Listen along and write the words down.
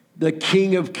the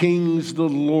King of Kings, the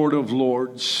Lord of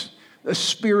Lords, the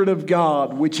Spirit of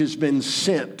God, which has been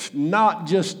sent not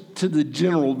just to the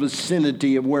general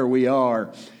vicinity of where we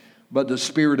are, but the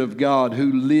Spirit of God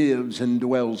who lives and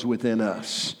dwells within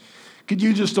us. Could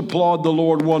you just applaud the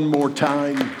Lord one more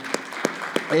time?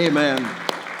 Amen.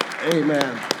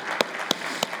 Amen.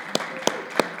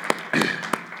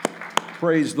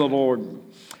 Praise the Lord.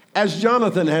 As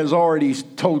Jonathan has already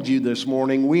told you this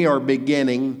morning, we are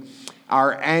beginning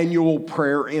our annual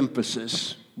prayer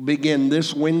emphasis. Begin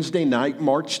this Wednesday night,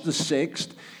 March the 6th,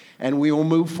 and we will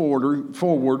move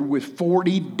forward with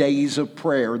 40 days of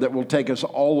prayer that will take us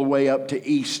all the way up to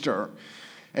Easter.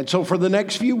 And so for the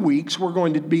next few weeks, we're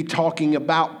going to be talking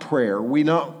about prayer. We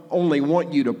not only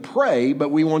want you to pray,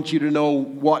 but we want you to know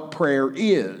what prayer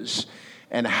is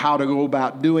and how to go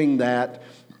about doing that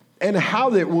and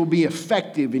how that will be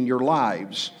effective in your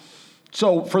lives.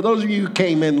 So for those of you who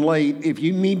came in late, if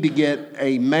you need to get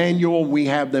a manual, we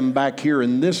have them back here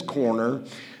in this corner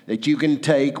that you can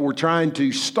take. We're trying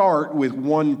to start with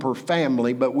one per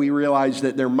family, but we realize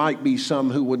that there might be some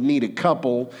who would need a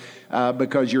couple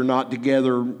because you're not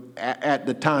together at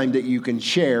the time that you can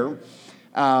share.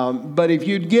 But if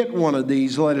you'd get one of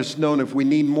these, let us know, and if we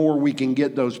need more, we can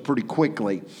get those pretty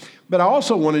quickly. But I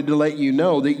also wanted to let you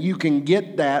know that you can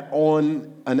get that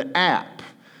on an app.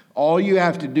 All you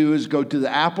have to do is go to the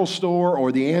Apple Store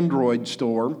or the Android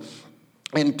store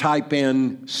and type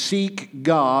in Seek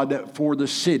God for the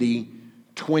City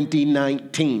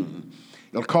 2019.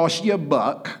 It'll cost you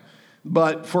 $1,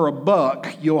 but for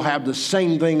 $1, you'll have the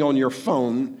same thing on your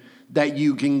phone that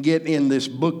you can get in this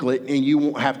booklet, and you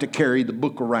won't have to carry the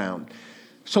book around.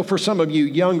 So for some of you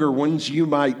younger ones, you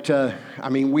might,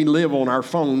 we live on our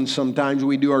phones sometimes.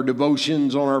 We do our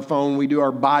devotions on our phone. We do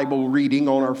our Bible reading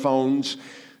on our phones.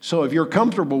 So if you're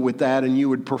comfortable with that and you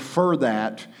would prefer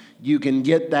that, you can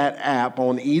get that app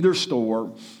on either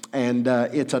store, and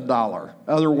it's $1.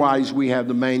 Otherwise, we have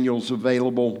the manuals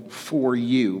available for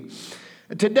you.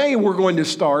 Today, we're going to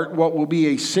start what will be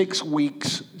a 6-week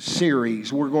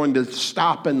series. We're going to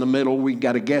stop in the middle. We've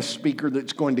got a guest speaker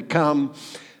that's going to come,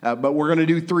 but we're going to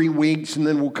do 3 weeks, and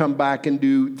then we'll come back and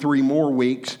do 3 more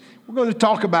weeks. We're going to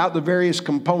talk about the various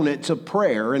components of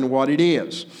prayer and what it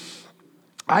is.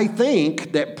 I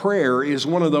think that prayer is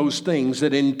one of those things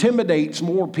that intimidates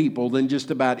more people than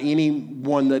just about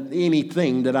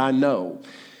anything that I know.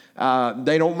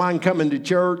 They don't mind coming to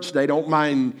church. They don't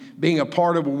mind being a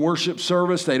part of a worship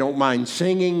service. They don't mind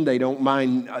singing. They don't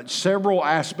mind several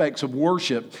aspects of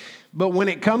worship. But when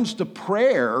it comes to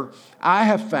prayer, I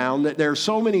have found that there are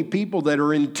so many people that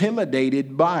are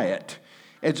intimidated by it.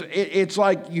 It's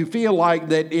like you feel like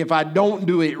that if I don't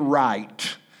do it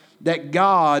right, that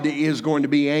God is going to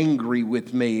be angry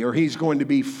with me or he's going to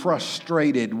be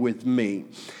frustrated with me.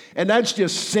 And that's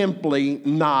just simply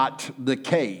not the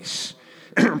case.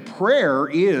 Prayer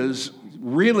is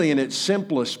really in its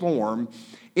simplest form,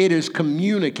 it is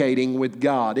communicating with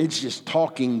God. It's just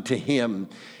talking to him.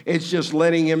 It's just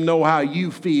letting him know how you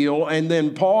feel and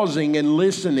then pausing and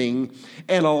listening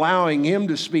and allowing him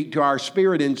to speak to our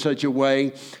spirit in such a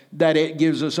way that it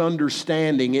gives us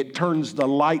understanding. It turns the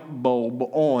light bulb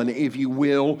on, if you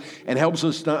will, and helps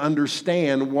us to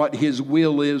understand what his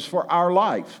will is for our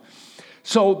life.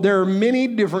 So there are many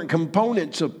different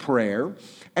components of prayer.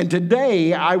 And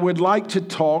today I would like to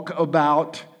talk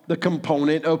about the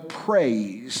component of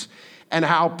praise and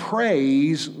how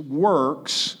praise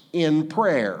works in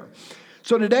prayer.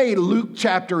 So today, Luke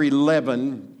chapter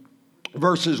 11,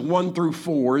 verses 1 through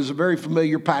 4 is a very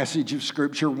familiar passage of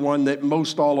Scripture, one that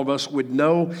most all of us would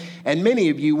know, and many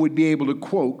of you would be able to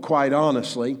quote, quite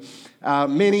honestly.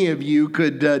 Many of you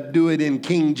could do it in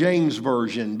King James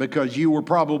Version because you were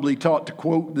probably taught to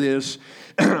quote this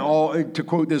all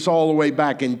the way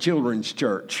back in children's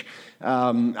church.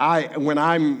 When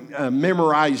I'm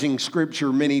memorizing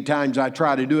Scripture, many times I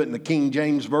try to do it in the King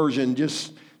James Version,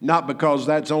 just not because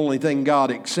that's the only thing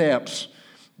God accepts,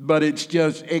 but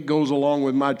it goes along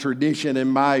with my tradition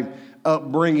and my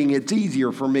upbringing. It's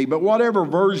easier for me. But whatever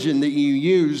version that you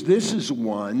use, this is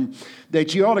one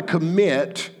that you ought to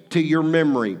commit to your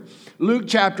memory. Luke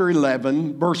chapter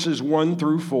 11, verses 1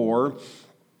 through 4.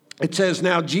 It says,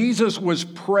 "Now Jesus was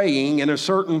praying in a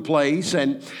certain place,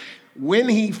 and when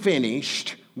he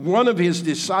finished, one of his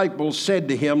disciples said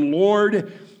to him,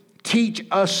 'Lord, teach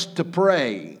us to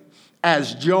pray,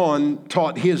 as John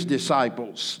taught his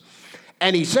disciples.'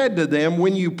 And he said to them,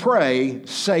 'When you pray,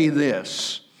 say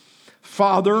this,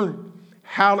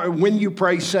 when you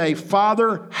pray, say,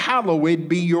 Father, hallowed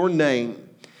be your name.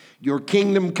 Your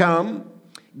kingdom come.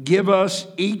 Give us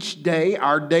each day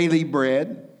our daily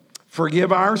bread.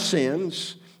 Forgive our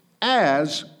sins,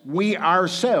 as we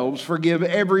ourselves forgive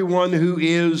everyone who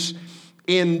is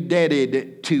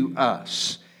indebted to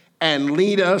us. And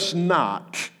lead us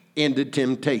not into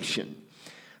temptation.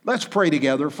 Let's pray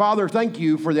together. Father, thank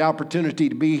you for the opportunity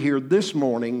to be here this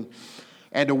morning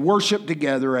and to worship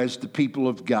together as the people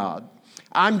of God.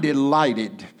 I'm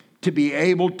delighted to be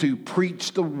able to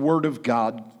preach the Word of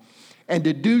God and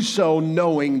to do so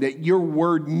knowing that your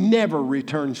Word never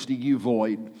returns to you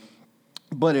void,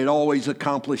 but it always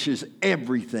accomplishes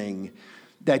everything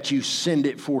that you send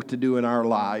it forth to do in our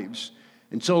lives.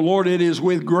 And so, Lord, it is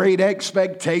with great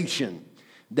expectation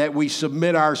that we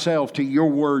submit ourselves to your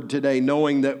word today,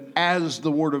 knowing that as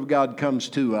the word of God comes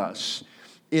to us,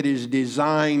 it is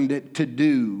designed to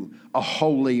do a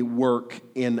holy work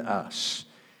in us.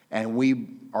 And we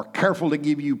are careful to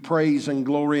give you praise and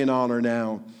glory and honor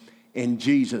now. In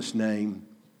Jesus' name,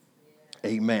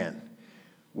 amen.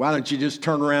 Why don't you just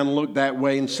turn around and look that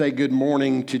way and say good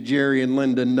morning to Jerry and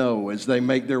Linda No as they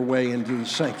make their way into the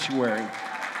sanctuary.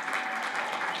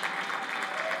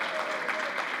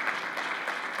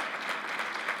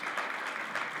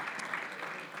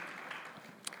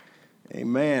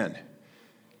 Amen.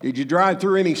 Did you drive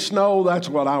through any snow? That's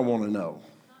what I want to know.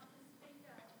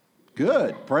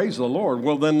 Good. Praise the Lord.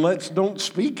 Well, then don't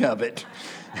speak of it.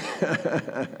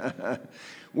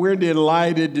 We're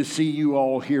delighted to see you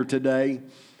all here today.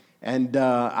 And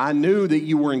I knew that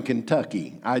you were in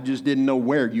Kentucky. I just didn't know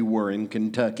where you were in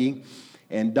Kentucky.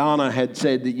 And Donna had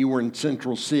said that you were in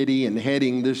Central City and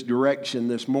heading this direction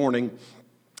this morning.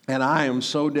 And I am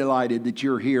so delighted that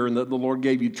you're here and that the Lord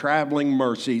gave you traveling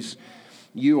mercies.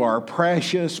 You are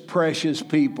precious, precious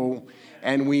people,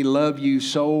 and we love you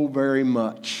so very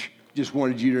much. Just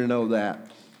wanted you to know that.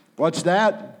 What's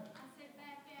that?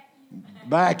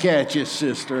 Back at you,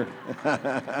 sister.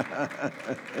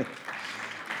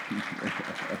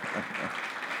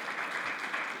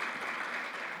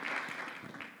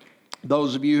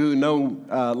 Those of you who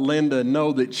know Linda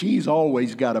know that she's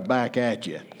always got a back at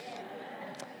you.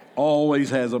 Always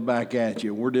has a back at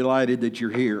you. We're delighted that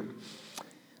you're here.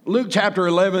 Luke chapter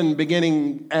 11,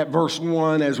 beginning at verse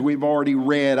 1, as we've already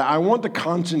read, I want to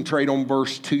concentrate on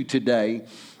verse 2 today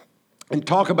and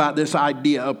talk about this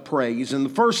idea of praise. And the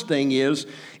first thing is,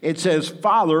 it says,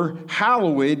 Father,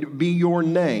 hallowed be your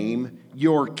name,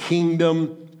 your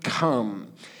kingdom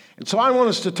come. And so I want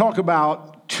us to talk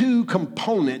about two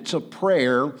components of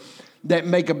prayer that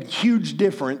make a huge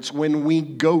difference when we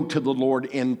go to the Lord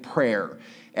in prayer.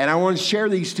 And I want to share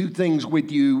these two things with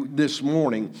you this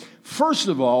morning. First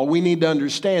of all, we need to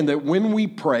understand that when we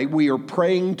pray, we are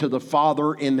praying to the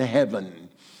Father in heaven.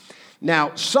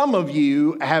 Now, some of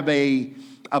you have a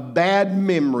bad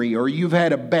memory, or you've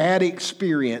had a bad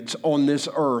experience on this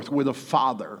earth with a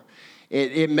father.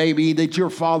 It may be that your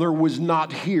father was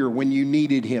not here when you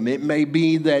needed him. It may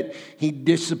be that he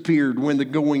disappeared when the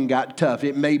going got tough.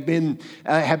 It may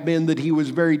have been that he was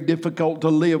very difficult to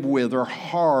live with, or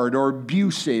hard, or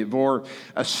abusive, or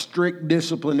a strict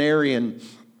disciplinarian.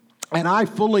 And I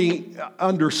fully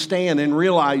understand and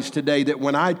realize today that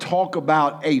when I talk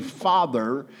about a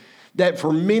father, that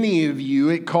for many of you,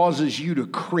 it causes you to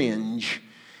cringe.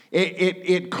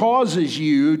 It causes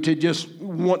you to just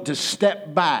want to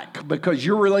step back because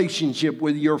your relationship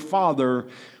with your father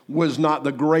was not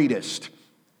the greatest.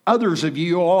 Others of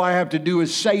you, all I have to do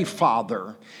is say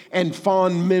father, and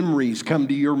fond memories come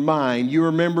to your mind. You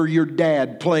remember your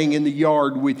dad playing in the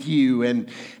yard with you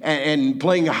and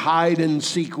playing hide and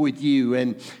seek with you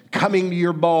and coming to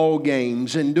your ball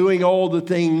games and doing all the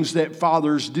things that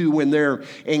fathers do when they're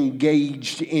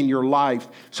engaged in your life.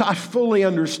 So I fully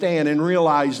understand and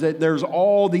realize that there's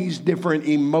all these different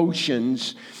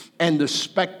emotions and the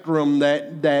spectrum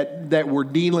that we're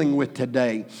dealing with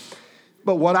today.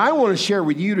 But what I want to share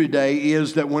with you today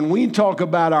is that when we talk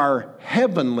about our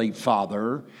Heavenly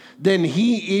Father, then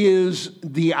He is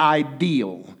the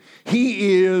ideal.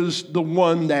 He is the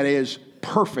one that is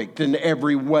perfect in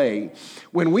every way.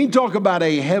 When we talk about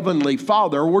a Heavenly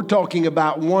Father, we're talking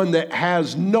about one that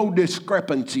has no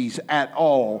discrepancies at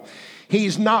all.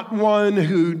 He's not one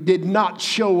who did not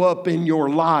show up in your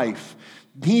life.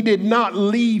 He did not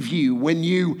leave you when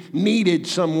you needed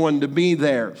someone to be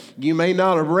there. You may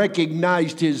not have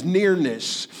recognized His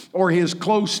nearness or His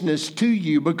closeness to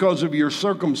you because of your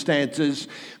circumstances,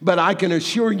 but I can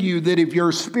assure you that if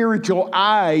your spiritual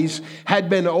eyes had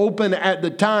been open at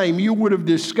the time, you would have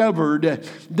discovered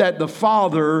that the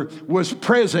Father was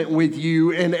present with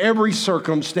you in every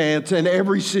circumstance and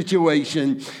every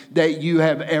situation that you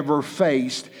have ever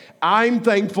faced. I'm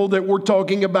thankful that we're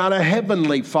talking about a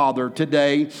heavenly Father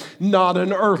today, not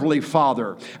an earthly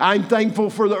father. I'm thankful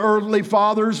for the earthly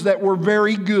fathers that were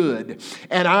very good.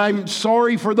 And I'm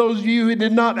sorry for those of you who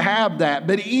did not have that.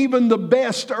 But even the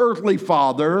best earthly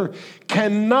father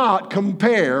cannot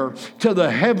compare to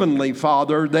the heavenly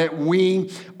Father that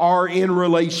we are in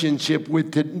relationship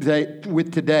with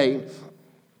today.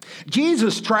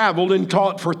 Jesus traveled and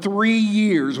taught for 3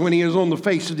 years when he was on the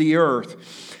face of the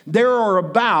earth. There are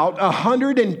about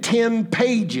 110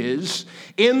 pages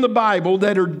in the Bible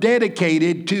that are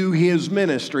dedicated to his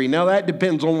ministry. Now, that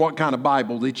depends on what kind of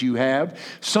Bible that you have.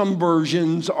 Some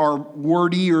versions are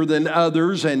wordier than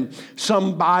others, and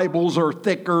some Bibles are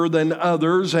thicker than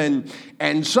others, and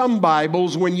some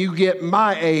Bibles, when you get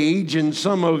my age and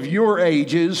some of your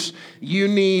ages, you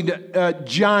need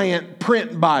giant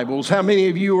print Bibles. How many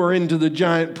of you are into the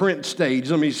giant print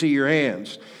stage? Let me see your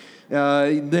hands.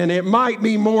 Then it might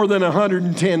be more than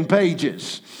 110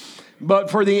 pages.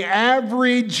 But for the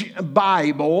average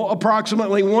Bible,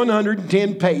 approximately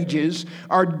 110 pages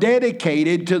are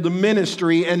dedicated to the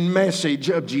ministry and message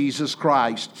of Jesus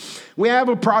Christ. We have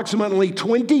approximately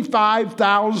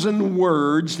 25,000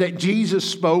 words that Jesus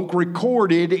spoke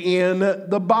recorded in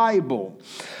the Bible.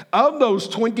 Of those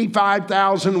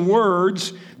 25,000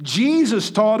 words, Jesus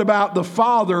taught about the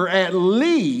Father at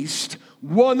least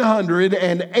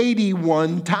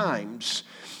 181 times.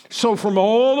 So from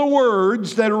all the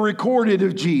words that are recorded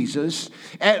of Jesus,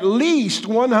 at least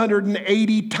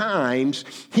 180 times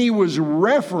he was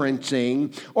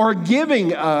referencing or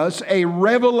giving us a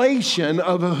revelation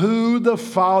of who the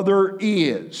Father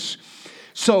is.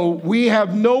 So we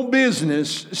have no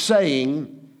business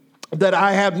saying that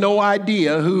I have no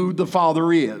idea who the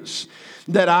Father is,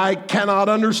 that I cannot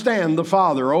understand the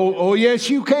Father. Oh yes,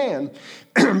 you can.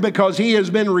 Because he has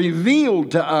been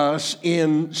revealed to us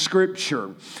in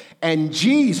Scripture. And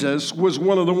Jesus was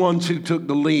one of the ones who took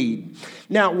the lead.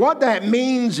 Now, what that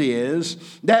means is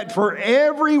that for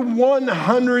every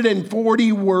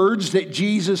 140 words that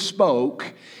Jesus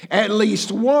spoke, at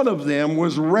least one of them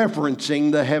was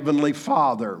referencing the Heavenly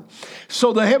Father.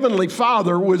 So the Heavenly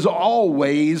Father was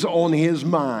always on his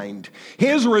mind.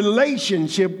 His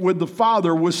relationship with the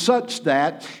Father was such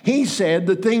that he said,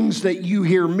 the things that you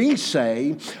hear me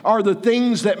say are the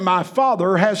things that my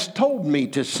Father has told me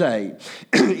to say.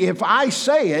 If I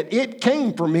say it, it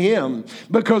came from him,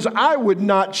 because I would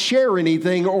not share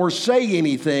anything or say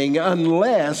anything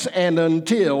unless and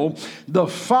until the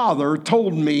Father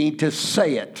told me to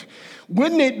say it.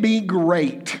 Wouldn't it be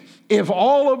great if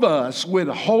all of us would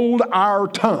hold our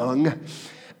tongue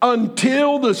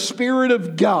until the Spirit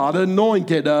of God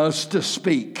anointed us to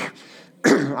speak?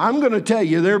 I'm going to tell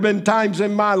you, there have been times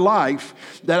in my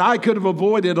life that I could have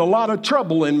avoided a lot of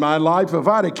trouble in my life if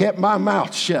I'd have kept my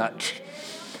mouth shut.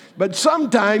 But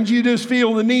sometimes you just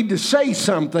feel the need to say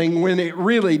something when it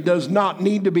really does not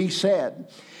need to be said.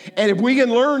 And if we can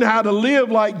learn how to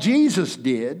live like Jesus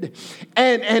did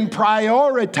and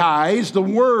prioritize the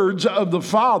words of the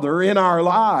Father in our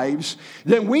lives,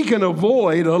 then we can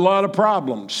avoid a lot of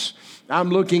problems. I'm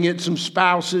looking at some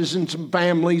spouses and some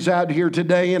families out here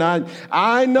today, and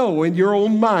I know in your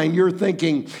own mind you're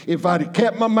thinking, if I'd have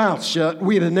kept my mouth shut,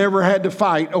 we'd have never had to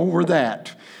fight over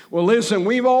that. Well, listen,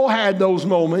 we've all had those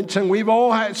moments, and we've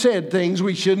all said things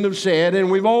we shouldn't have said, and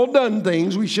we've all done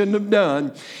things we shouldn't have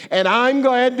done. And I'm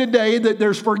glad today that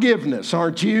there's forgiveness,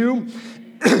 aren't you?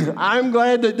 I'm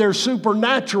glad that there's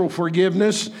supernatural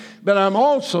forgiveness, but I'm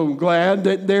also glad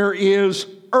that there is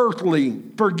earthly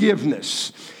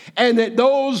forgiveness. And that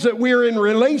those that we're in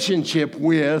relationship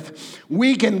with,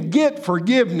 we can get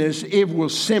forgiveness if we'll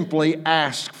simply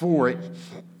ask for it.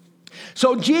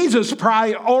 So Jesus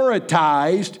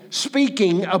prioritized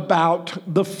speaking about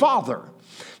the Father.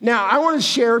 Now, I want to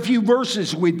share a few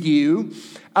verses with you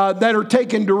that are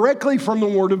taken directly from the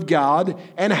Word of God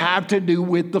and have to do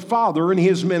with the Father and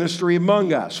his ministry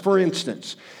among us. For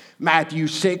instance, Matthew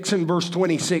 6 and verse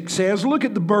 26 says, "Look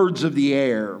at the birds of the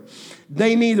air.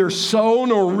 They neither sow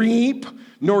nor reap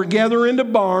nor gather into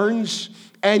barns,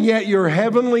 and yet your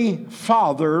heavenly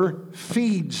Father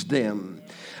feeds them.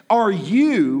 Are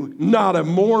you not of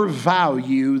more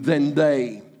value than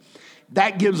they?"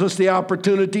 That gives us the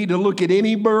opportunity to look at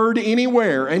any bird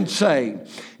anywhere and say,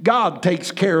 God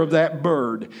takes care of that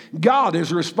bird. God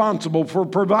is responsible for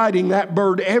providing that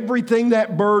bird everything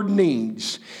that bird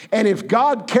needs. And if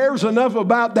God cares enough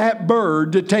about that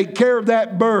bird to take care of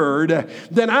that bird,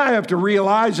 then I have to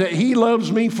realize that he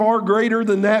loves me far greater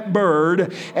than that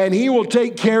bird, and he will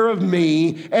take care of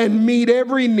me and meet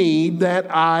every need that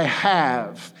I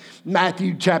have.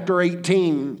 Matthew chapter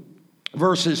 18.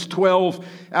 verses 12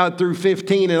 through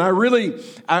 15. And I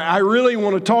really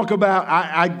want to talk about,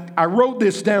 I wrote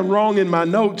this down wrong in my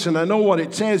notes, and I know what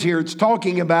it says here. It's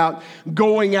talking about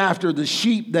going after the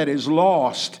sheep that is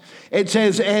lost. It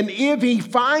says, and if he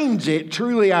finds it,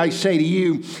 truly I say to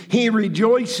you, he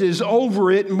rejoices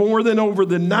over it more than over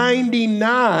the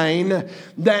 99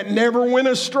 that never went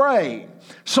astray.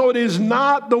 So it is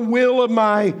not the will of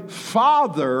my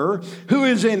Father who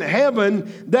is in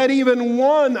heaven that even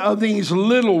one of these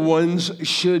little ones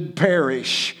should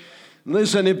perish.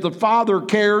 Listen, if the Father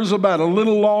cares about a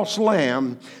little lost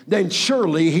lamb, then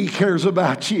surely he cares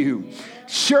about you.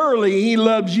 Surely he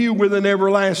loves you with an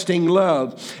everlasting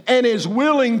love and is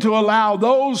willing to allow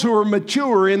those who are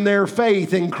mature in their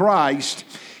faith in Christ.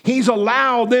 He's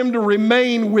allowed them to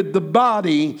remain with the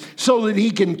body so that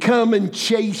he can come and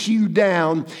chase you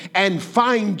down and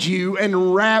find you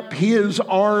and wrap his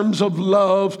arms of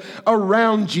love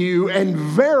around you and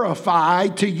verify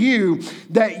to you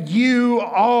that you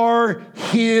are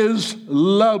his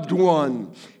loved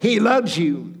one. He loves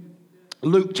you.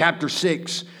 Luke chapter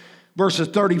 6, verses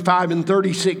 35 and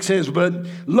 36 says, but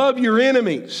love your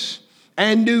enemies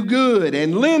and do good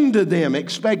and lend to them,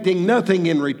 expecting nothing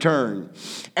in return.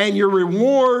 And your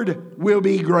reward will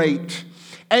be great.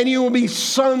 And you will be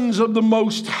sons of the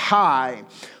Most High,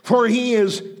 for he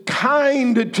is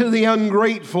kind to the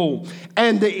ungrateful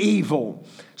and the evil.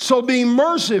 So be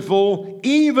merciful,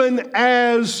 even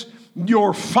as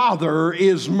your Father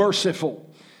is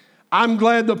merciful. I'm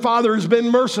glad the Father has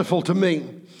been merciful to me.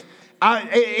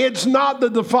 It's not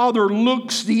that the Father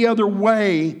looks the other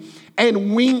way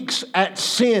and winks at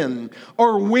sin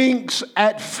or winks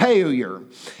at failure.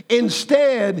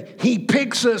 Instead, he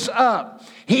picks us up.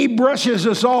 He brushes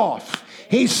us off.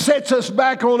 He sets us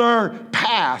back on our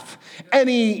path. And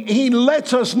he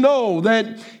lets us know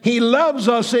that he loves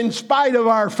us in spite of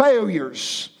our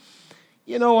failures.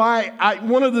 You know,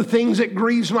 one of the things that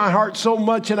grieves my heart so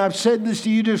much, and I've said this to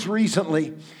you just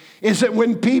recently, is that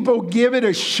when people give it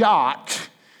a shot,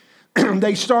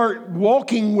 they start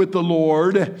walking with the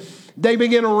Lord, they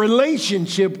begin a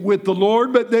relationship with the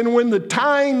Lord, but then when the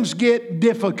times get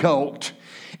difficult,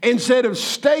 instead of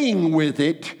staying with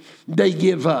it, they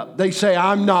give up. They say,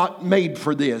 I'm not made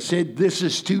for this. This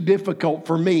is too difficult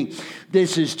for me.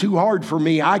 This is too hard for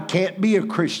me. I can't be a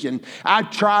Christian.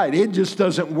 I've tried. It just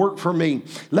doesn't work for me.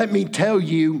 Let me tell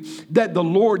you that the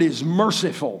Lord is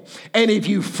merciful. And if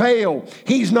you fail,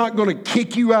 he's not going to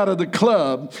kick you out of the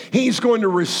club. He's going to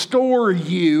restore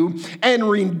you and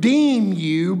redeem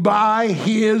you by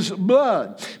his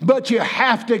blood. But you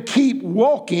have to keep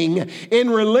walking in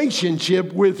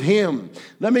relationship with him.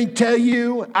 Let me tell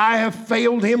you, I have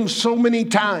failed him so many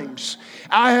times.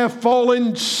 I have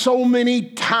fallen so many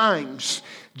times.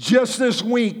 Just this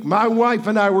week, my wife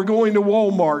and I were going to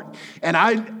Walmart, and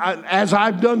as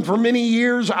I've done for many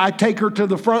years, I take her to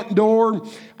the front door,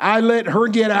 I let her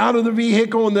get out of the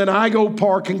vehicle, and then I go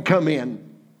park and come in.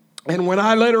 And when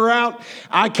I let her out,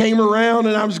 I came around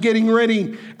and I was getting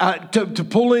ready to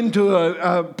pull into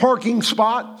a parking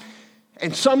spot,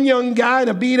 and some young guy in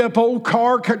a beat-up old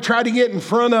car tried to get in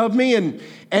front of me,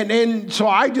 and so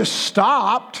I just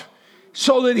stopped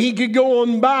so that he could go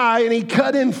on by, and he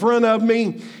cut in front of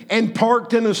me and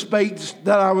parked in a space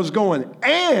that I was going.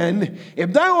 And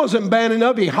if that wasn't bad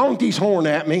enough, he honked his horn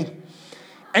at me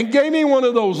and gave me one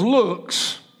of those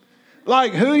looks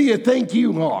like, who do you think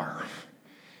you are?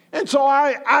 And so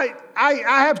I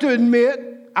have to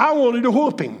admit, I wanted to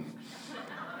whoop him.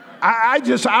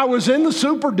 I was in the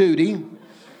Super Duty,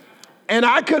 and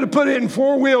I could have put it in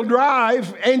four-wheel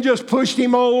drive and just pushed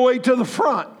him all the way to the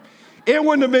front. It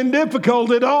wouldn't have been difficult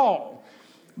at all.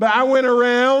 But I went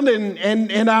around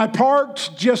and I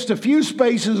parked just a few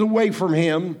spaces away from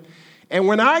him. And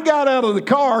when I got out of the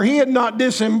car, he had not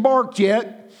disembarked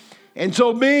yet. And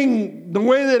so being the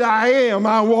way that I am,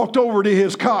 I walked over to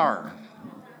his car.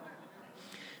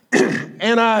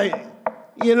 And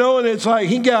and it's like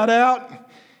he got out,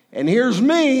 and here's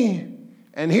me,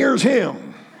 and here's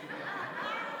him.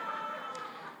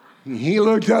 He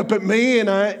looked up at me, and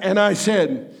I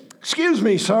said, "Excuse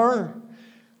me, sir,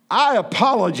 I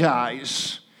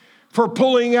apologize for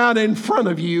pulling out in front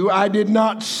of you. I did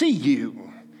not see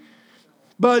you.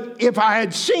 But if I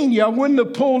had seen you, I wouldn't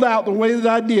have pulled out the way that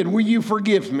I did. Will you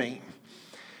forgive me?"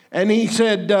 And he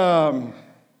said,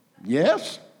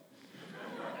 "Yes."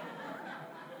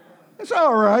 That's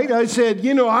all right. I said,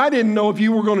 I didn't know if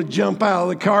you were going to jump out of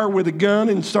the car with a gun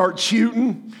and start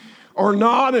shooting or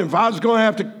not, and if I was going to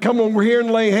have to come over here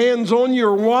and lay hands on you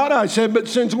or what. I said, but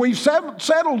since we've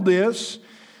settled this,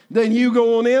 then you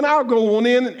go on in, I'll go on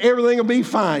in, and everything will be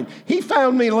fine. He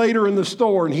found me later in the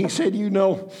store, and he said,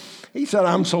 He said,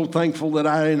 I'm so thankful that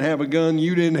I didn't have a gun.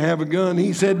 You didn't have a gun.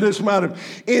 He said, this might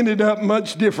have ended up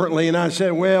much differently. And I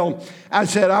said,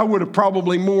 I would have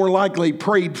probably more likely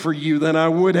prayed for you than I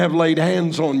would have laid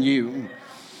hands on you.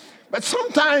 But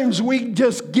sometimes we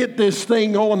just get this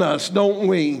thing on us, don't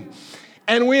we?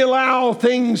 And we allow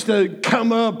things to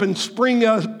come up and spring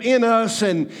up in us,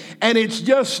 and it's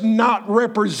just not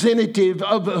representative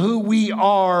of who we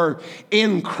are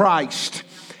in Christ.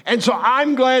 And so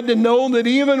I'm glad to know that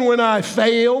even when I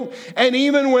fail and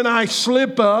even when I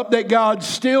slip up, that God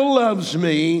still loves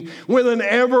me with an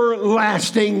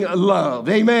everlasting love.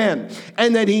 Amen.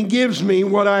 And that He gives me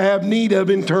what I have need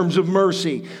of in terms of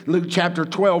mercy. Luke chapter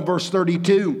 12, verse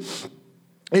 32.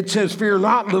 It says, fear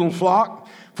not, little flock,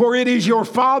 for it is your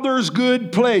Father's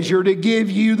good pleasure to give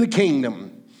you the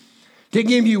kingdom. To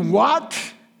give you what?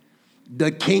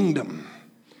 The kingdom.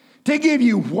 To give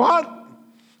you what?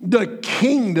 The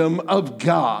kingdom of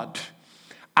God.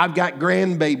 I've got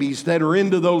grandbabies that are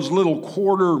into those little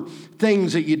quarter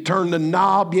things that you turn the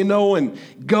knob, and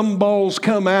gumballs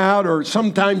come out, or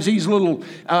sometimes these little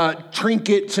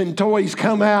trinkets and toys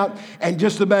come out. And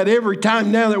just about every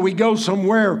time now that we go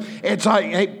somewhere, it's like,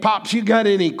 hey, Pops, you got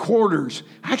any quarters?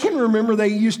 I can remember they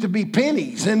used to be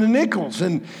pennies and nickels,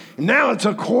 and now it's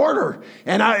a quarter.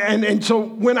 And so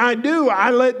when I do,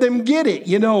 I let them get it,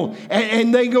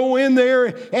 and they go in there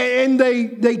and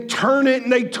they turn it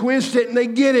and they twist it and they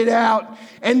get it out,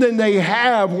 and then they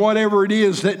have whatever it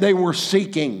is that they were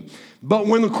seeking. But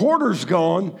when the quarter's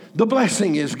gone, the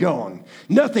blessing is gone.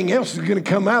 Nothing else is going to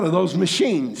come out of those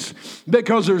machines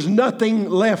because there's nothing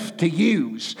left to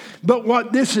use. But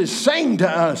what this is saying to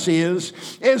us is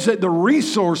that the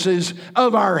resources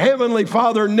of our Heavenly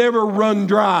Father never run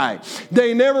dry.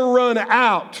 They never run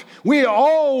out. We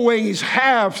always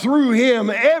have through Him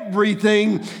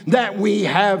everything that we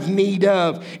have need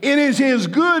of. It is His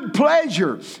good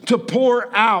pleasure to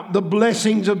pour out the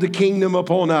blessings of the kingdom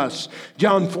upon us.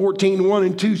 John 14, 1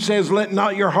 and 2 says, let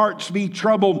not your hearts be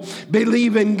troubled.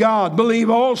 Believe in God. Believe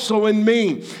also in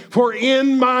me. For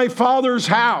in my Father's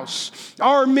house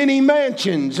are many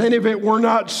mansions. And if it were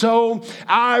not so,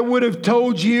 I would have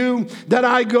told you that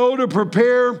I go to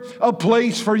prepare a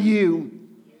place for you.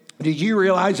 Did you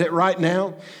realize that right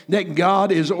now that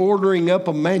God is ordering up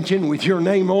a mansion with your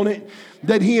name on it?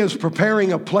 That He is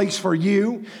preparing a place for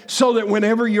you so that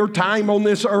whenever your time on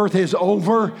this earth is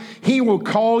over, He will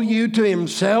call you to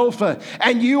Himself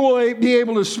and you will be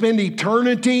able to spend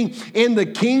eternity in the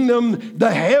kingdom, the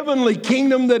heavenly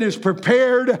kingdom that is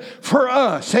prepared for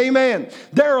us. Amen.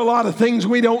 There are a lot of things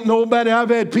we don't know about it. I've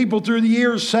had people through the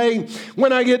years say,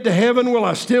 when I get to heaven, will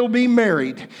I still be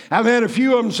married? I've had a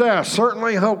few of them say, I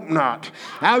certainly hope not.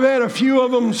 I've had a few of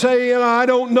them say, I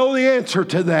don't know the answer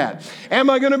to that. Am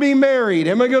I going to be married?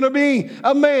 Am I going to be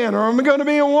a man, or am I going to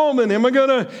be a woman? Am I going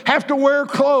to have to wear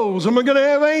clothes? Am I going to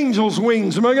have angel's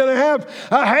wings? Am I going to have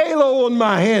a halo on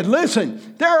my head? Listen,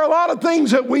 there are a lot of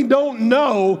things that we don't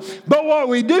know, but what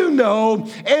we do know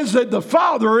is that the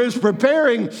Father is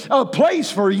preparing a place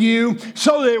for you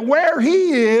so that where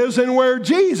He is and where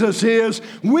Jesus is,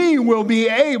 we will be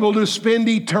able to spend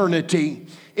eternity.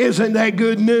 Isn't that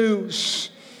good news?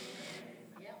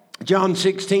 John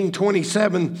 16,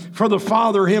 27, for the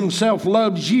Father Himself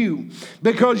loves you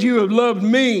because you have loved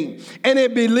me and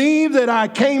have believed that I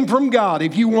came from God.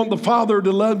 If you want the Father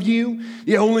to love you,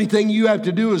 the only thing you have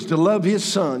to do is to love His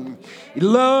Son.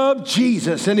 Love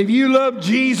Jesus. And if you love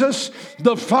Jesus,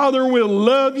 the Father will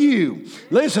love you.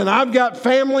 Listen, I've got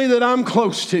family that I'm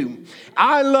close to.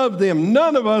 I love them.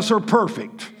 None of us are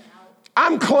perfect.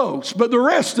 I'm close, but the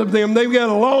rest of them, they've got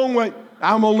a long way.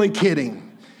 I'm only kidding.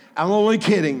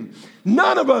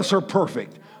 None of us are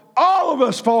perfect. All of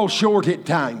us fall short at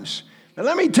times. Now,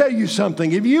 let me tell you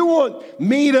something. If you want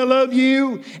me to love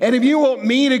you, and if you want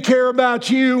me to care about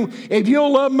you, if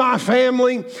you'll love my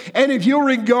family, and if you'll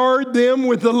regard them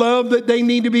with the love that they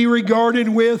need to be regarded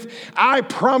with, I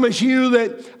promise you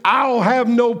that I'll have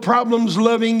no problems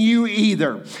loving you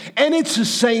either. And it's the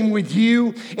same with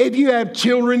you. If you have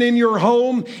children in your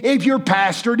home, if your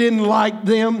pastor didn't like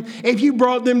them, if you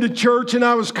brought them to church and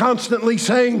I was constantly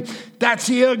saying, that's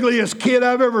the ugliest kid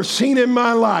I've ever seen in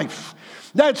my life.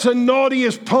 That's the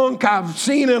naughtiest punk I've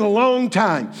seen in a long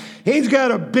time. He's got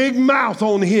a big mouth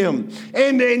on him.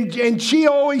 And she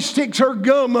always sticks her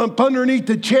gum up underneath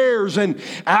the chairs. And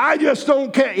I just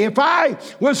don't care. If I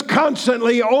was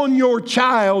constantly on your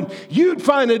child, you'd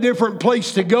find a different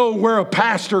place to go where a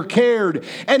pastor cared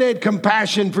and had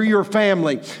compassion for your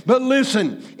family. But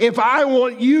listen, if I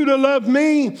want you to love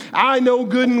me, I know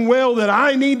good and well that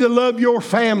I need to love your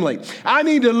family. I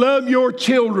need to love your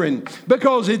children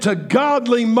because it's a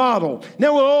godly model.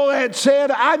 Now, with all that said,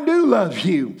 I do love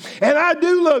you. And I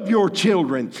do love your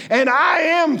children. And I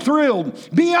am thrilled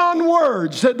beyond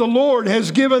words that the Lord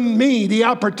has given me the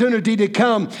opportunity to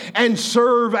come and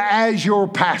serve as your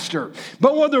pastor.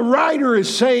 But what the writer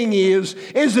is saying is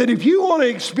that if you want to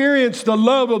experience the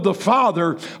love of the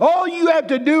Father, all you have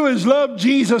to do is love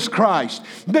Jesus Christ.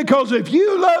 Because if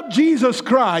you love Jesus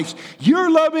Christ,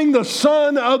 you're loving the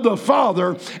Son of the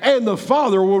Father, and the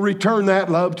Father will return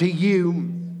that love to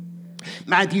you.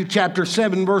 Matthew chapter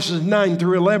 7 verses 9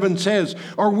 through 11 says,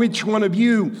 or which one of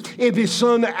you, if his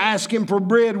son asks him for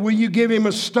bread, will you give him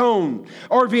a stone?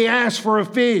 Or if he asks for a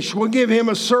fish, will give him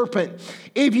a serpent?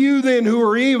 If you then who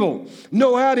are evil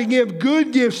know how to give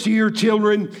good gifts to your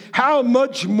children, how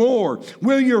much more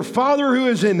will your Father who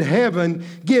is in heaven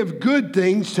give good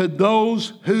things to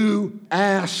those who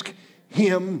ask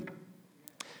him?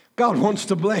 God wants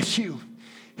to bless you.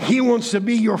 He wants to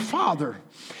be your Father.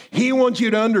 He wants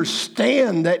you to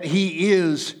understand that He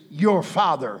is your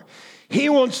Father. He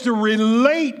wants to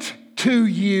relate to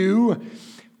you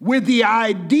with the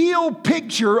ideal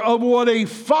picture of what a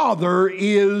father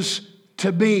is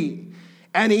to be.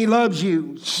 And He loves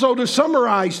you. So to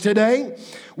summarize today,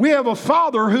 we have a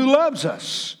Father who loves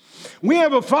us. We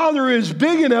have a Father who is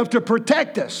big enough to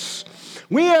protect us.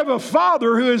 We have a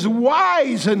Father who is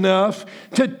wise enough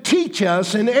to teach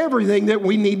us in everything that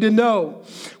we need to know.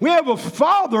 We have a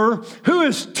Father who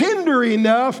is tender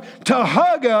enough to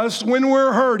hug us when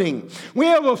we're hurting. We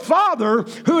have a Father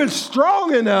who is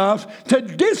strong enough to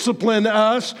discipline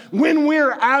us when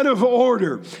we're out of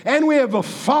order. And we have a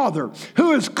Father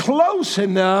who is close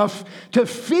enough to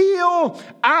feel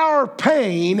our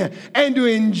pain and to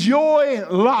enjoy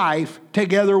life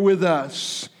together with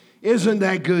us. Isn't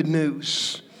that good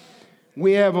news?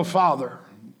 We have a Father.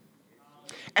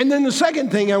 And then the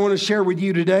second thing I want to share with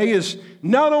you today is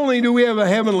not only do we have a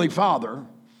heavenly Father,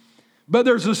 but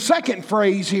there's a second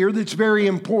phrase here that's very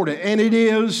important, and it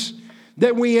is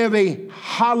that we have a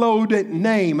hallowed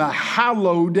name, a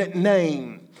hallowed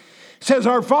name. It says,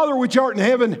 our Father which art in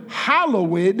heaven,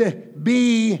 hallowed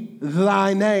be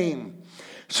thy name.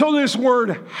 So this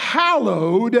word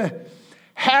hallowed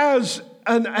has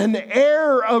an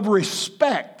air of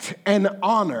respect and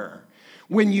honor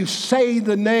when you say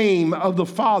the name of the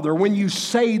Father, when you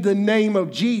say the name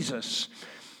of Jesus.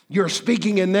 You're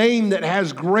speaking a name that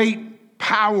has great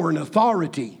power and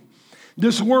authority.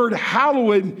 This word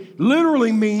hallowed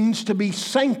literally means to be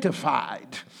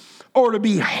sanctified or to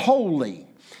be holy.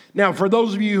 Now, for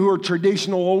those of you who are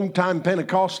traditional old-time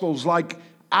Pentecostals like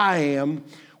I am,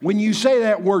 when you say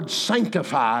that word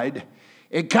sanctified,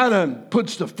 it kind of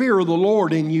puts the fear of the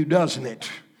Lord in you, doesn't it?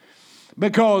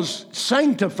 Because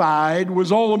sanctified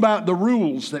was all about the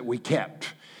rules that we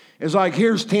kept. It's like,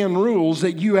 here's 10 rules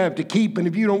that you have to keep, and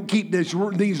if you don't keep these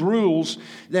rules,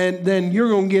 then you're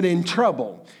going to get in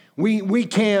trouble. We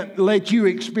can't let you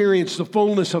experience the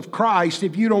fullness of Christ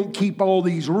if you don't keep all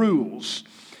these rules.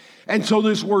 And so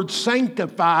this word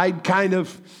sanctified kind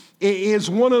of is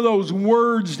one of those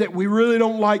words that we really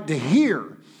don't like to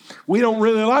hear. We don't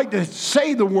really like to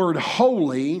say the word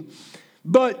holy,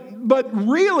 but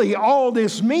really all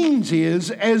this means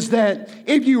is that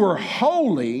if you are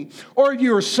holy or if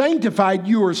you are sanctified,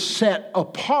 you are set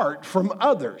apart from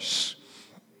others.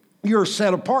 You're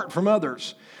set apart from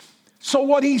others. So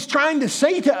what he's trying to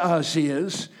say to us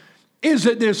is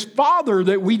that this Father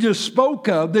that we just spoke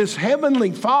of, this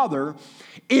heavenly Father,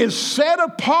 is set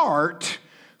apart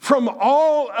from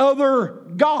all other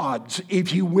gods,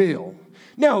 if you will.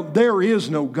 Now, there is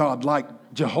no God like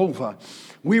Jehovah.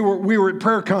 We were at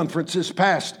prayer conference this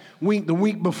past week, the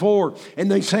week before, and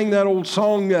they sang that old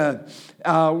song,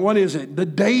 what is it? The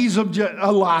Days of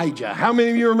Elijah. How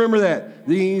many of you remember that?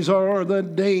 These are the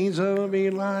days of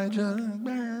Elijah.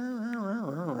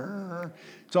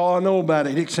 That's all I know about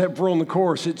it, except for on the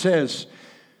chorus it says,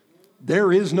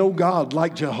 there is no God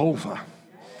like Jehovah.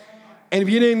 And if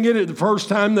you didn't get it the first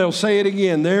time, they'll say it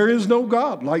again. There is no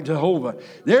God like Jehovah.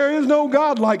 There is no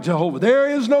God like Jehovah. There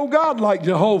is no God like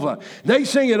Jehovah. They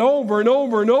sing it over and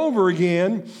over and over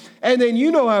again. And then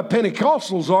you know how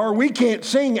Pentecostals are. We can't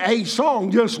sing a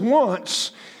song just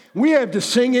once. We have to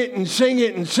sing it and sing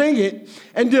it and sing it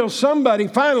until somebody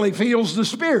finally feels the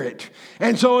Spirit.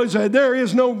 And so it's there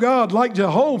is no God like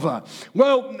Jehovah.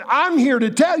 Well, I'm here to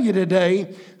tell you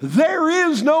today, there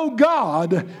is no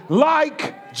God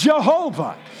like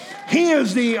Jehovah. He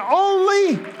is the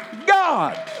only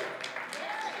God.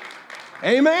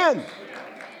 Amen.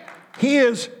 He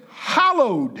is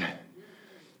hallowed.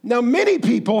 Now, many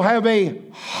people have a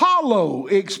hollow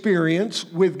experience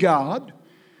with God.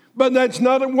 But that's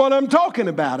not what I'm talking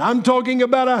about. I'm talking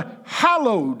about a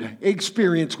hallowed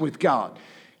experience with God.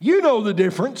 You know the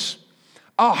difference.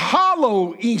 A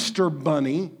hollow Easter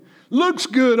bunny looks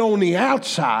good on the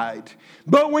outside,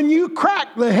 but when you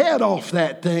crack the head off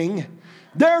that thing,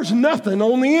 there's nothing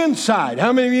on the inside.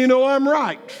 How many of you know I'm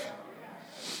right?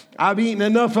 I've eaten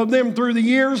enough of them through the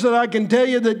years that I can tell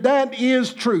you that that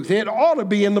is truth. It ought to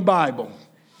be in the Bible,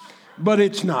 but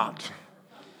it's not.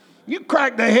 You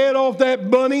crack the head off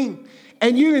that bunny,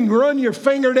 and you can run your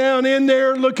finger down in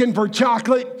there looking for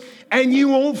chocolate, and you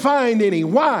won't find any.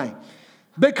 Why?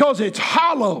 Because it's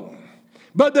hollow.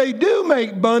 But they do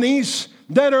make bunnies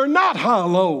that are not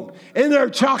hollow, and they're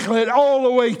chocolate all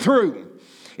the way through.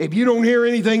 If you don't hear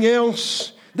anything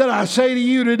else that I say to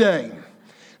you today,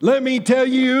 let me tell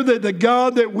you that the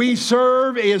God that we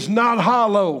serve is not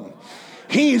hollow.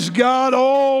 He's God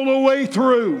all the way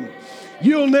through.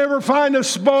 You'll never find a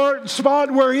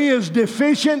spot where He is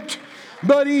deficient,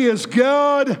 but He is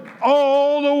God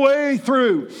all the way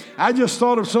through. I just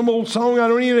thought of some old song. I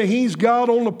don't even know. He's God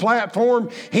on the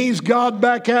platform. He's God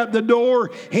back at the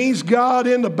door. He's God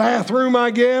in the bathroom,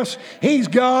 I guess. He's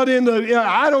God in the,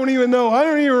 I don't even know. I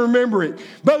don't even remember it.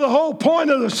 But the whole point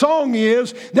of the song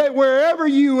is that wherever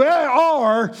you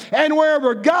are and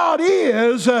wherever God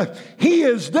is, He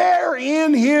is there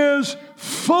in His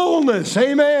fullness.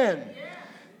 Amen.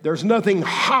 There's nothing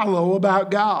hollow about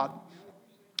God.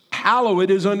 Hallowed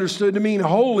is understood to mean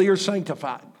holy or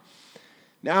sanctified.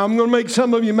 Now, I'm going to make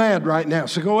some of you mad right now,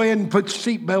 so go ahead and put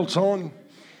your seatbelts on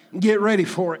and get ready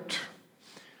for it.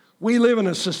 We live in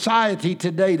a society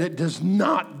today that does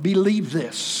not believe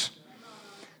this.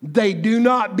 They do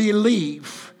not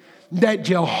believe that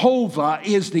Jehovah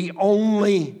is the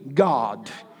only God.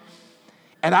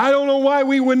 And I don't know why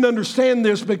we wouldn't understand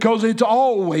this, because it's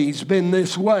always been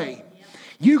this way.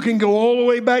 You can go all the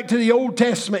way back to the Old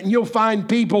Testament and you'll find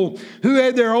people who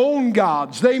had their own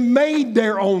gods. They made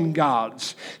their own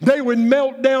gods. They would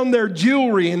melt down their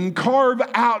jewelry and carve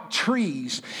out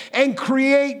trees and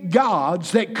create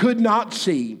gods that could not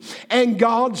see, and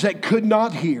gods that could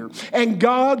not hear, and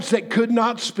gods that could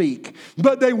not speak.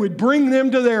 But they would bring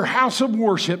them to their house of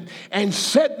worship and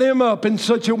set them up in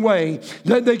such a way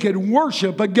that they could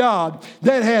worship a God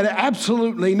that had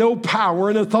absolutely no power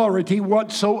and authority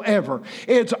whatsoever.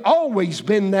 It's always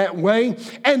been that way,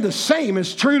 and the same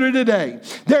is true to today.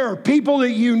 There are people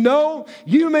that you know,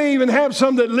 you may even have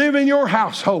some that live in your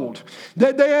household,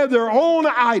 that they have their own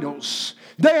idols.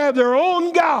 They have their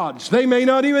own gods. They may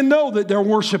not even know that they're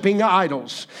worshiping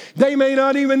idols. They may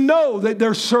not even know that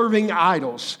they're serving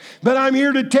idols. But I'm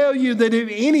here to tell you that if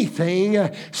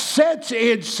anything sets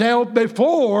itself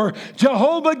before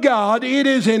Jehovah God, it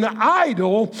is an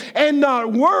idol and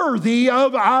not worthy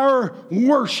of our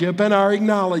worship and our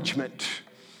acknowledgement.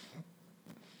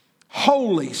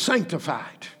 Holy,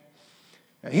 sanctified.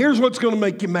 Now, here's what's going to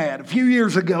make you mad. A few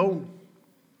years ago,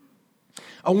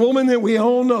 a woman that we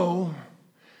all know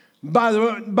by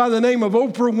the name of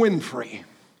Oprah Winfrey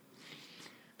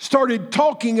started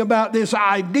talking about this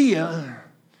idea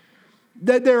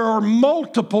that there are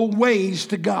multiple ways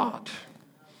to God.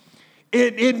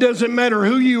 It doesn't matter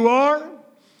who you are.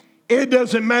 It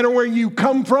doesn't matter where you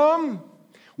come from.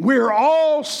 We're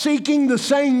all seeking the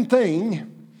same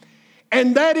thing,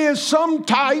 and that is some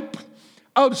type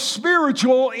of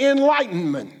spiritual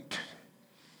enlightenment.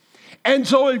 And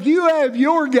so if you have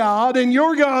your God, and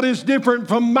your God is different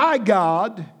from my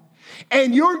God,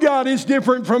 and your God is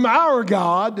different from our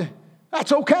God,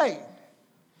 that's okay.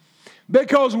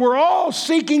 Because we're all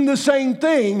seeking the same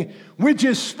thing, which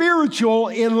is spiritual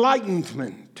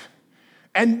enlightenment.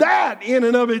 And that in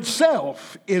and of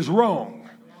itself is wrong.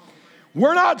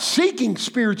 We're not seeking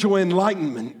spiritual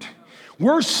enlightenment.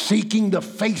 We're seeking the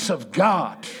face of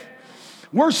God.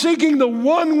 We're seeking the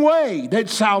one way that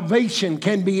salvation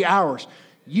can be ours.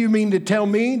 You mean to tell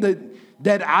me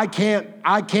that I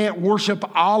can't worship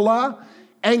Allah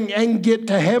and get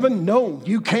to heaven? No,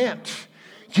 you can't.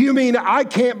 You mean I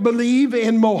can't believe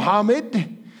in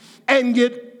Muhammad and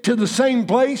get to the same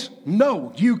place?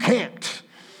 No, you can't.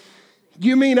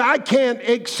 You mean I can't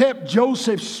accept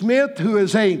Joseph Smith, who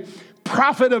is a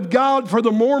prophet of God for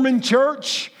the Mormon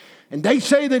church, and they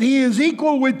say that he is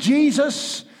equal with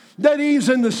Jesus, that he's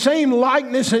in the same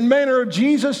likeness and manner of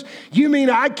Jesus? You mean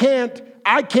I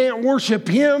can't worship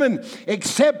him and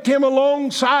accept him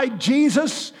alongside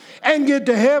Jesus and get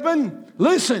to heaven?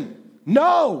 Listen,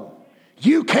 no,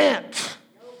 you can't.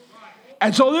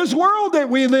 And so this world that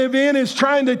we live in is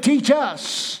trying to teach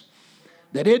us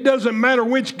that it doesn't matter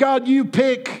which God you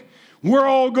pick, we're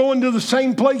all going to the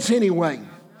same place anyway.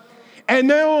 And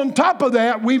now on top of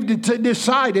that, we've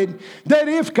decided that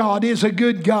if God is a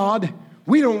good God,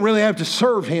 we don't really have to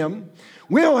serve him.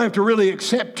 We don't have to really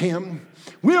accept him.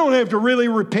 We don't have to really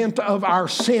repent of our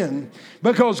sin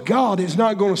because God is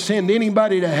not going to send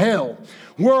anybody to hell.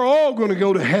 We're all going to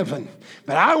go to heaven.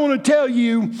 But I want to tell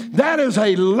you that is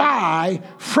a lie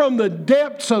from the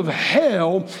depths of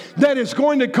hell that is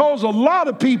going to cause a lot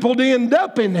of people to end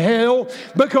up in hell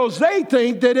because they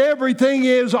think that everything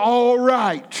is all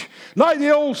right. Like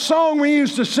the old song we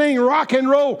used to sing, rock and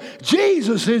roll,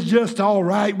 Jesus is just all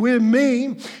right with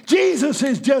me. Jesus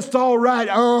is just all right.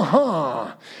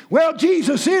 Well,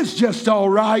 Jesus is just all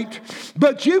right,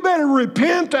 but you better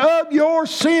repent of your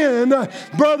sin,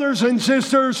 brothers and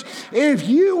sisters, if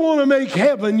you want to make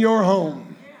heaven your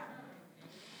home.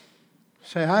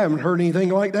 Say, I haven't heard anything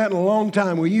like that in a long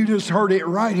time. Well, you just heard it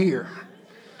right here.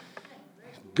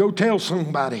 Go tell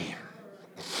somebody.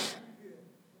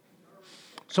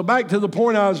 So back to the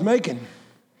point I was making.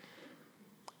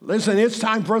 Listen, it's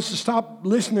time for us to stop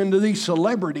listening to these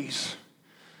celebrities,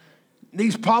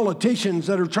 these politicians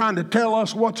that are trying to tell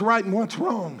us what's right and what's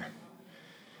wrong.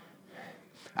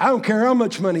 I don't care how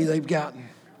much money they've gotten.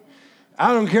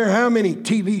 I don't care how many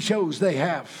TV shows they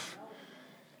have.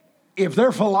 If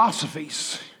their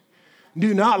philosophies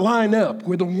do not line up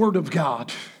with the Word of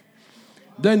God,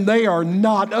 then they are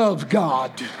not of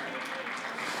God.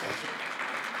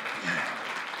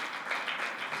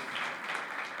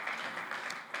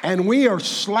 And we are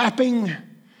slapping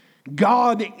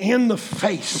God in the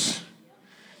face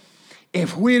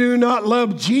if we do not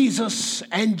love Jesus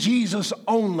and Jesus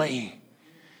only,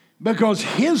 because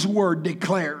His Word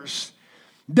declares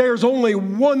there's only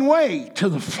one way to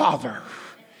the Father,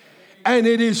 and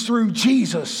it is through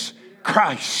Jesus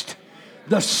Christ,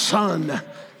 the Son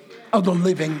of the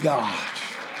living God.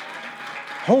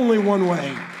 Only one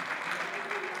way.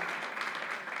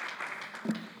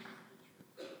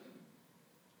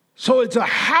 So it's a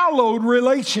hallowed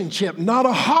relationship, not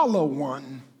a hollow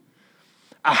one.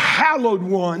 A hallowed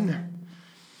one.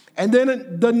 And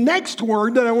then the next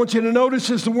word that I want you to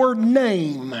notice is the word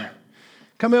name.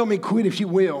 Come help me quit if you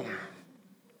will.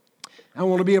 I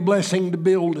want to be a blessing to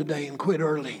Bill today and quit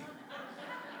early.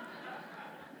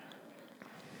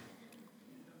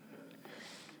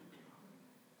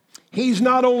 He's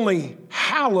not only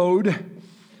hallowed,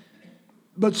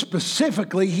 but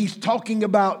specifically, he's talking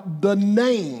about the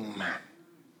name.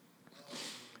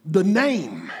 The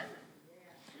name.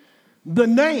 The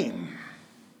name.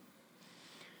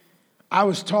 I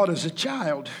was taught as a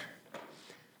child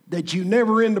that you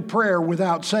never end a prayer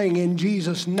without saying, in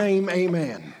Jesus' name,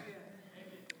 amen.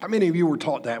 How many of you were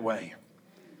taught that way?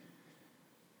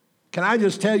 Can I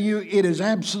just tell you, it is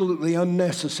absolutely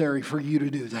unnecessary for you to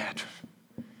do that.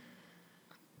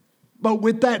 But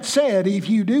with that said, if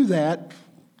you do that,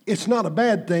 it's not a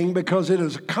bad thing because it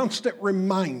is a constant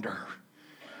reminder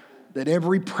that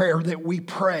every prayer that we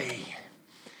pray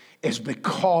is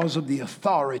because of the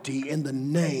authority in the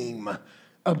name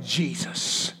of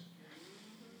Jesus.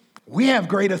 We have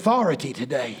great authority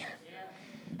today.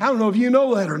 I don't know if you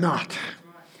know that or not.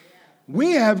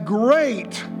 We have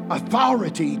great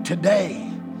authority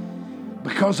today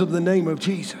because of the name of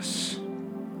Jesus.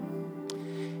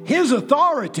 His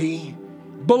authority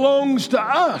belongs to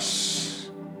us,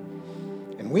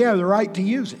 and we have the right to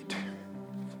use it.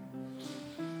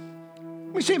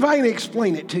 Let me see if I can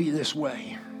explain it to you this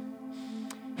way.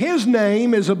 His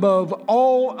name is above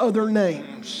all other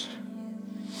names.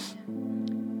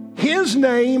 His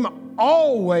name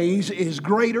always is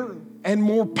greater and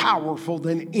more powerful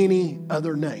than any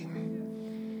other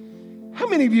name. How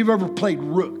many of you have ever played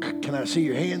rook? Can I see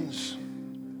your hands?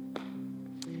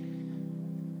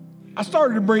 I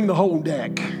started to bring the whole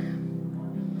deck.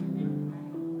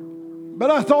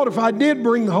 But I thought if I did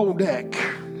bring the whole deck,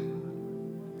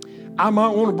 I might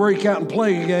want to break out and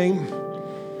play a game.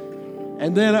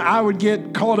 And then I would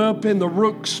get caught up in the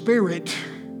rook spirit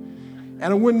and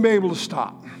I wouldn't be able to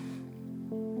stop.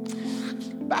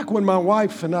 Back when my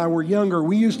wife and I were younger,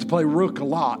 we used to play rook a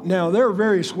lot. Now, there are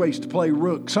various ways to play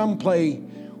rook. Some play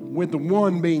with the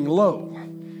one being low,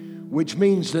 which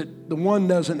means that the one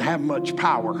doesn't have much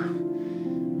power.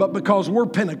 But because we're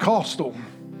Pentecostal,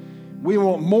 we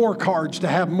want more cards to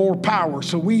have more power,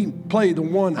 so we play the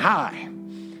one high.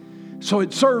 So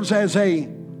it serves as a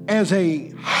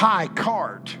high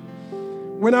card.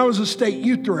 When I was a state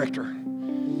youth director,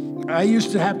 I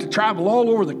used to have to travel all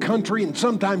over the country and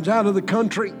sometimes out of the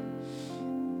country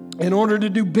in order to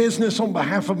do business on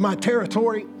behalf of my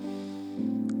territory.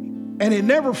 And it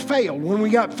never failed. When we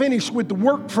got finished with the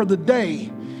work for the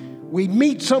day, we'd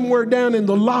meet somewhere down in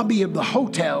the lobby of the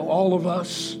hotel, all of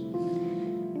us,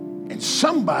 and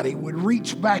somebody would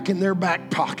reach back in their back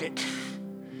pocket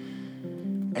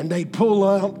and they'd pull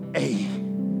out a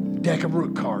deck of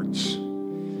rook cards.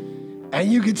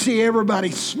 And you could see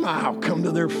everybody's smile come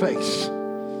to their face.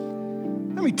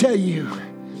 Let me tell you,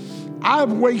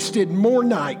 I've wasted more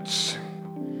nights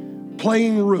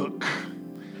playing rook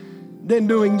than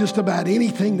doing just about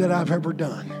anything that I've ever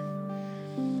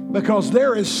done. Because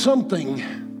there is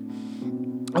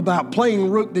something about playing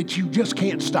rook that you just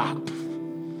can't stop.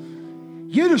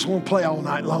 You just want to play all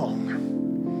night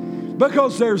long.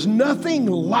 Because there's nothing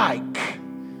like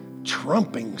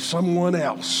trumping someone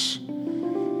else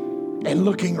and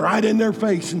looking right in their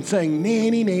face and saying,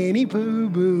 nanny, nanny, boo,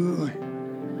 boo.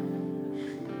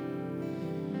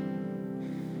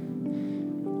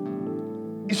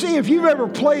 You see, if you've ever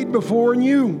played before and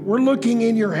you were looking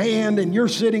in your hand and you're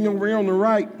sitting over here on the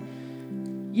right,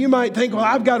 you might think, well,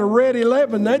 I've got a red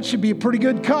 11. That should be a pretty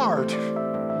good card.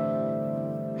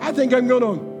 I think I'm going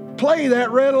to play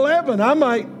that red 11. I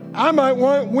might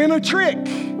win a trick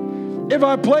if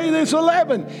I play this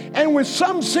 11. And with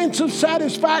some sense of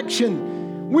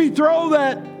satisfaction, we throw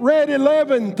that red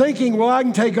 11 thinking, well, I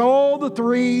can take all the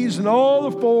 3s and all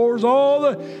the 4s, all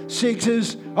the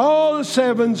 6s, all the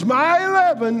 7s. My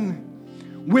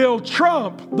 11 will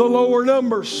trump the lower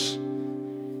numbers.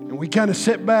 And we kind of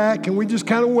sit back and we just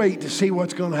kind of wait to see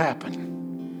what's going to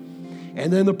happen.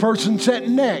 And then the person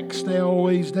sitting next,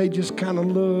 they just kind of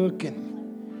look and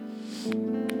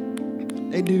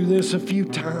they do this a few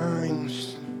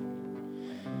times.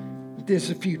 This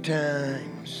a few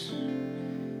times.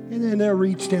 And then they'll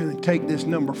reach down and take this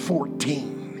number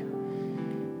 14.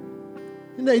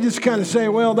 And they just kind of say,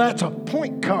 well, that's a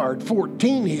point card,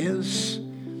 14 is.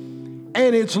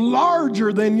 And it's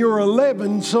larger than your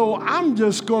 11, so I'm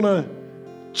just going to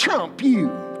trump you.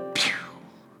 Pew.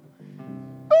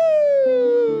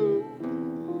 Woo.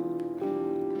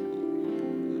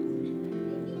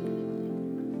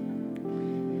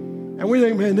 And we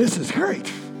think, man, this is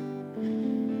great.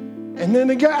 And then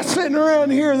the guys sitting around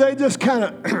here, they just kind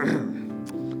of,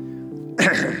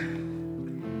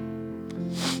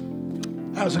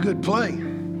 that was a good play.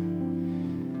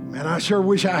 Man, I sure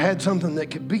wish I had something that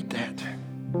could beat that.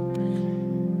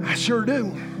 I sure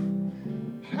do.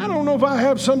 I don't know if I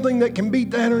have something that can beat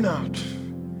that or not.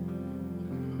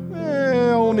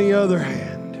 Well, on the other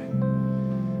hand,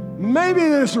 maybe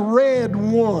this red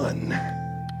 1,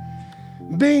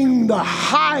 being the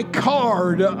high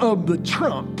card of the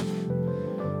trump,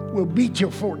 will beat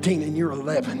your 14 and your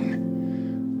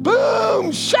 11.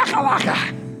 Boom,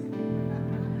 shakalaka.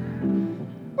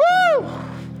 Woo!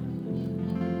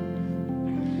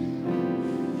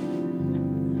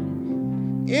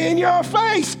 In your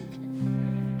face.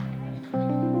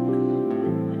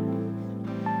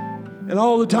 And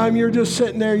all the time you're just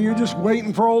sitting there, you're just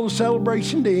waiting for all the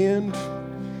celebration to end.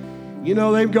 You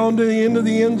know, they've gone to the end of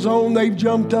the end zone. They've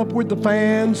jumped up with the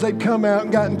fans. They've come out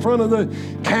and got in front of the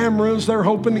cameras. They're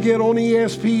hoping to get on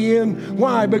ESPN.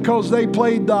 Why? Because they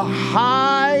played the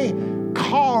high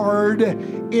card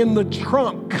in the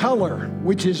trump color,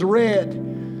 which is red.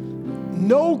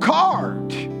 No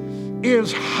card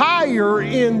is higher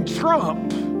in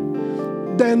trump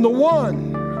than the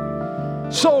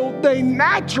 1. So they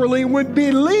naturally would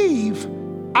believe,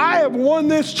 I have won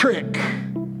this trick.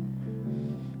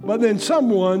 But then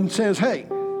someone says, hey,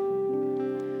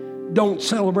 don't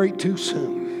celebrate too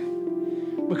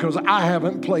soon because I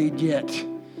haven't played yet.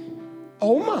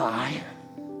 Oh my,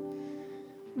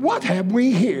 what have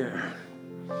we here?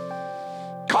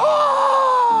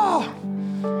 Caw!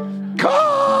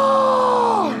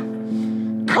 Caw!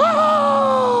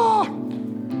 Caw!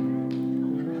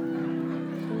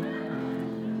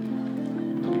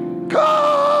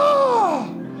 Caw!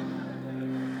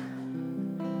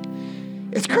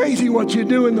 It's crazy what you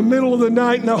do in the middle of the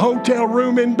night in a hotel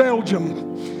room in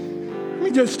Belgium. Let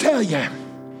me just tell you,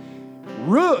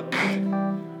 rook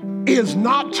is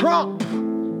not trump.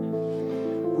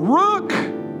 Rook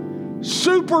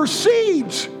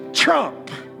supersedes trump.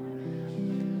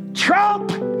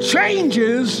 Trump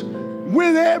changes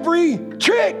with every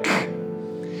trick.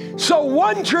 So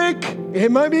one trick, it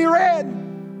might be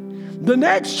red. The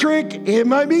next trick, it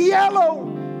might be yellow.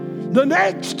 The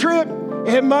next trick,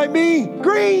 it might be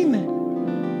green.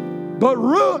 But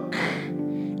rook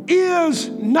is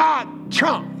not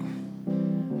trump.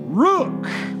 Rook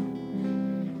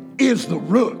is the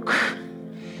rook.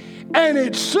 And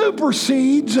it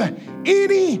supersedes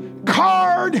any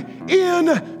card in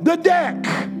the deck.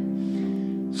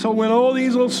 So when all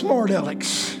these little smart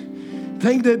alecks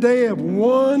think that they have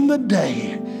won the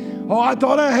day, oh, I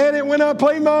thought I had it when I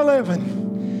played my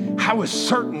 11. I was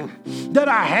certain that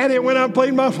I had it when I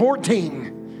played my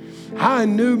 14. I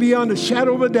knew beyond a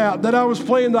shadow of a doubt that I was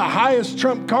playing the highest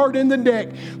trump card in the deck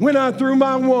when I threw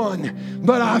my one.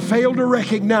 But I failed to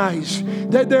recognize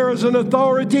that there is an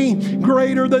authority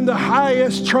greater than the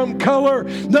highest trump color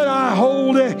that I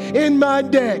hold in my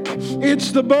deck.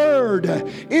 It's the bird.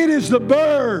 It is the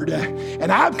bird.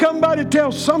 And I've come by to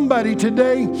tell somebody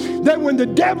today that when the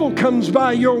devil comes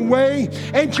by your way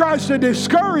and tries to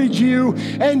discourage you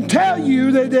and tell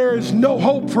you that there is no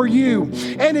hope for you,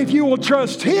 and if you will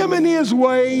trust him in his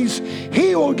ways,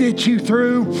 he will get you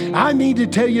through. I need to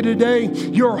tell you today,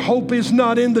 your hope is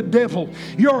not in the devil.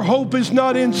 Your hope is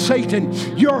not in Satan.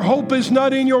 Your hope is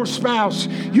not in your spouse.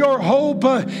 Your hope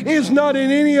is not in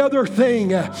any other thing.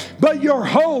 But your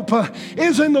hope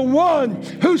is in the one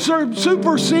who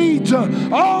supersedes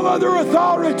all other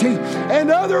authority and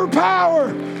other power.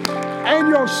 And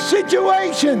your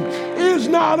situation is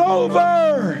not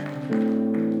over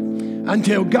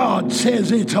until God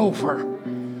says it's over.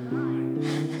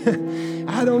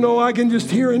 I don't know, I can just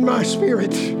hear in my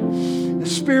spirit the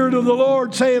Spirit of the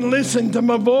Lord saying, listen to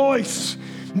my voice,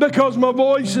 because my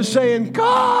voice is saying,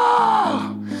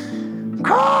 call,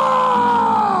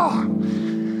 call,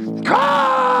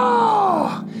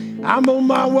 call. I'm on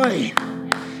my way.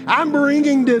 I'm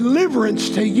bringing deliverance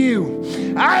to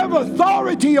you. I have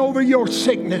authority over your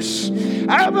sickness.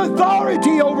 I have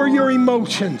authority over your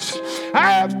emotions.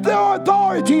 I have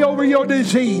authority over your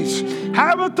disease. I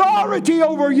have authority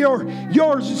over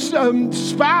your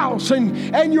spouse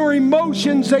and your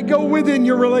emotions that go within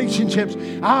your relationships.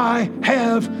 I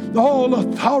have all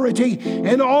authority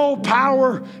and all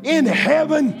power in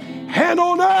heaven and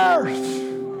on earth.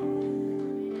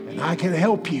 And I can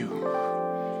help you.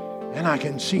 And I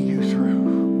can see you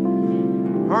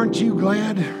through. Aren't you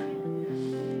glad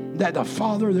that the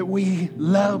Father that we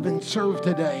love and serve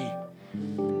today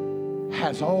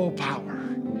has all power